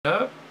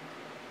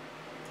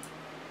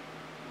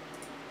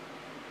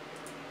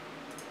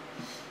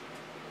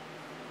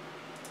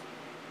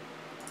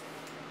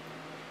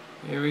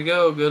Here we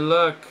go. Good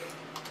luck.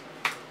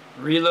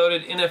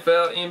 Reloaded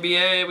NFL,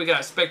 NBA. We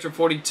got Spectra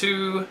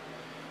 42.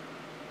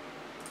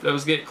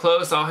 Those get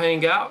close. I'll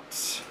hang out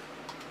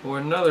for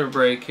another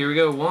break. Here we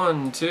go.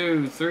 1,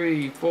 2,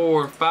 3,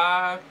 4,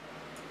 5.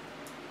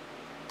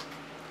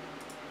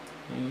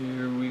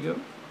 Here we go.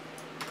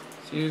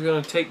 See who's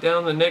going to take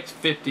down the next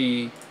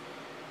 50.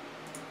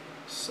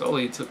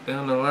 Sully took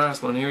down the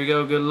last one. Here we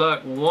go. Good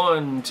luck.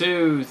 1,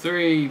 2,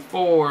 3,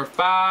 4,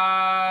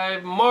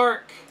 5.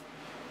 Mark.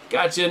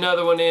 Got you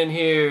another one in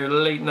here.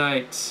 Late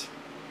night.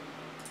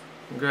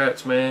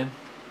 Congrats, man.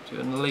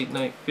 Doing the late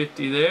night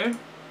 50 there.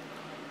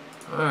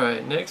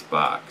 Alright, next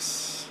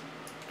box.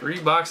 3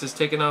 boxes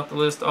taken off the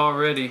list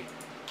already.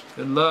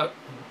 Good luck.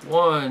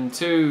 1,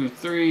 2,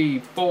 3,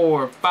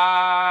 4,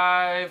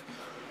 5.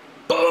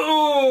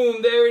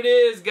 Boom! There it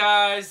is,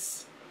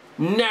 guys.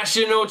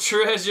 National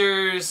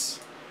Treasures.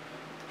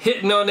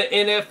 Hitting on the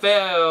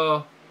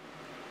NFL.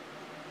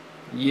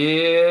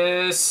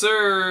 Yes,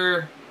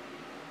 sir.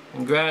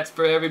 Congrats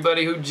for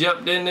everybody who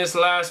jumped in this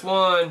last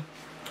one.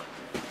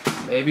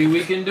 Maybe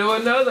we can do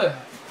another.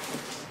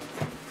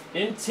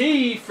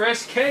 NT,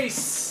 fresh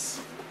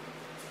case.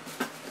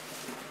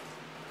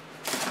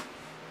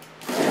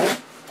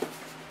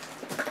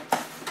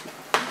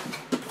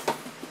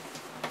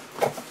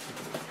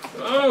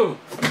 Oh,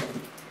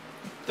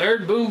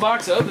 third boom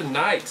box of the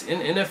night in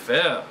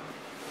NFL.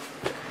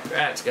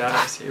 Congrats,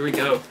 guys. Here we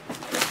go.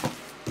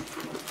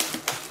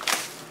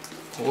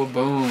 Oh,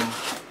 boom.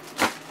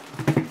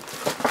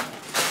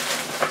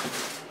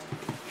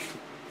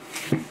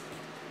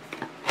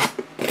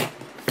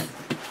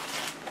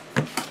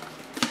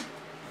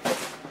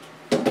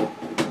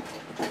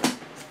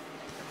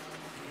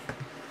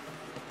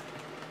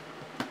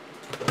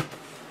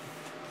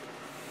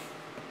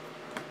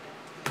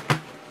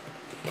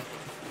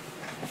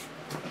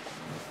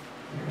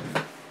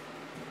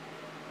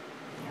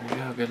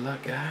 Good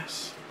luck,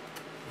 guys.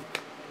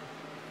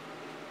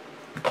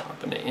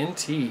 Popping the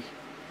NT.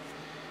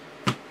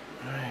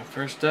 Alright,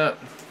 first up,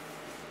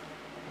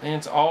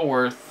 Lance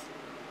Allworth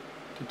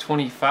to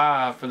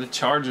 25 for the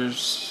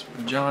Chargers,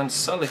 John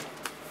Sully.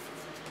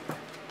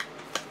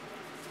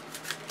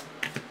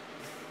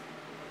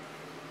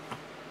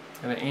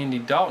 Got an Andy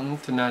Dalton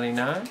to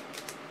 99,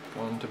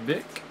 going to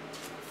Vic.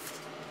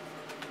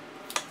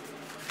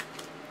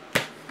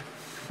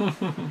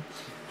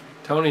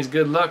 Tony's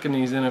good luck in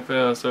these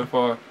NFL so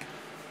far.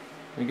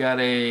 We got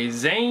a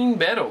Zane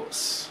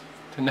Bettles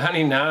to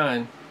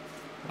 99.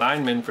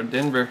 Lineman for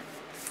Denver.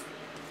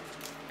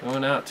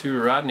 Going out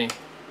to Rodney.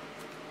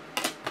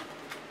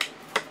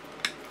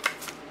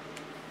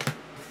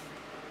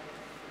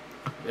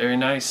 Very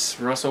nice.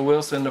 Russell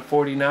Wilson to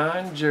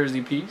 49.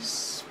 Jersey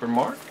piece for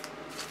Mark.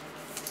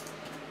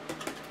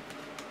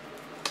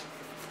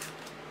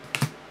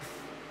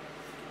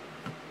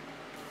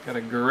 Got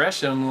a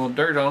Gresham, a little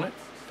dirt on it.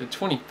 To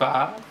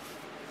 25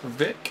 for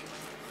Vic.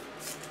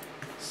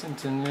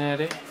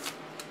 Cincinnati.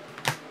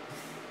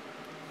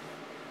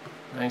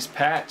 Nice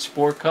patch.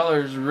 4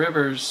 colors.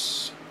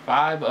 Rivers.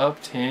 5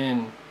 of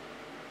 10.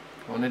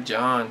 Going to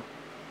John.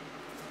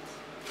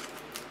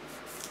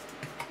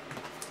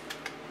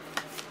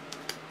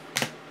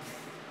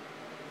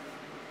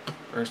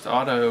 First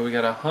auto, we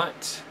got a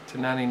Hunt to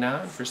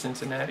 99 for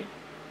Cincinnati.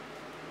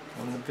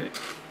 On the Vic.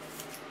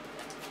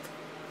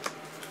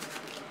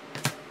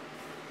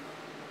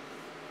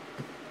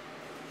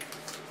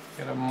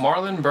 Got a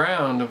Marlon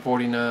Brown to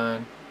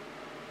 49.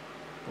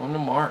 On the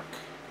Mark.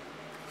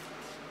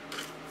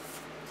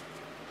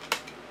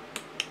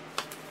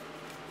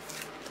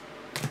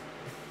 Got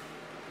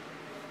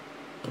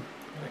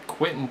a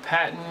Quentin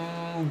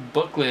Patton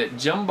booklet,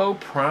 Jumbo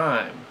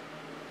Prime.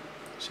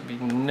 Should be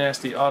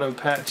nasty auto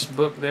patch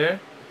book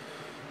there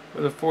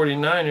for the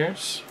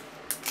 49ers.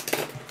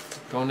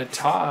 Going to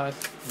Todd,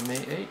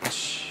 May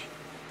H.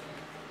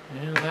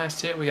 And last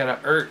hit, we got a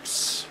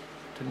Ertz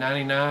to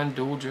 99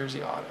 dual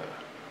jersey auto.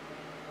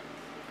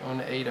 Going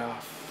to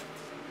Adolph.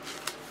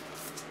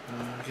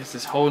 I guess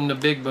it's holding the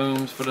big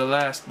booms for the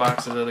last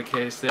boxes of the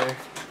case there.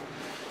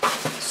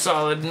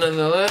 Solid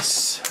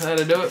nonetheless.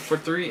 That'll do it for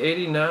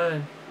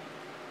 $389.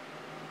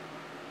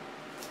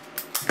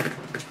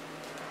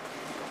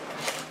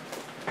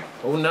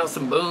 Holding out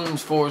some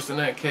booms for us in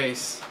that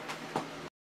case.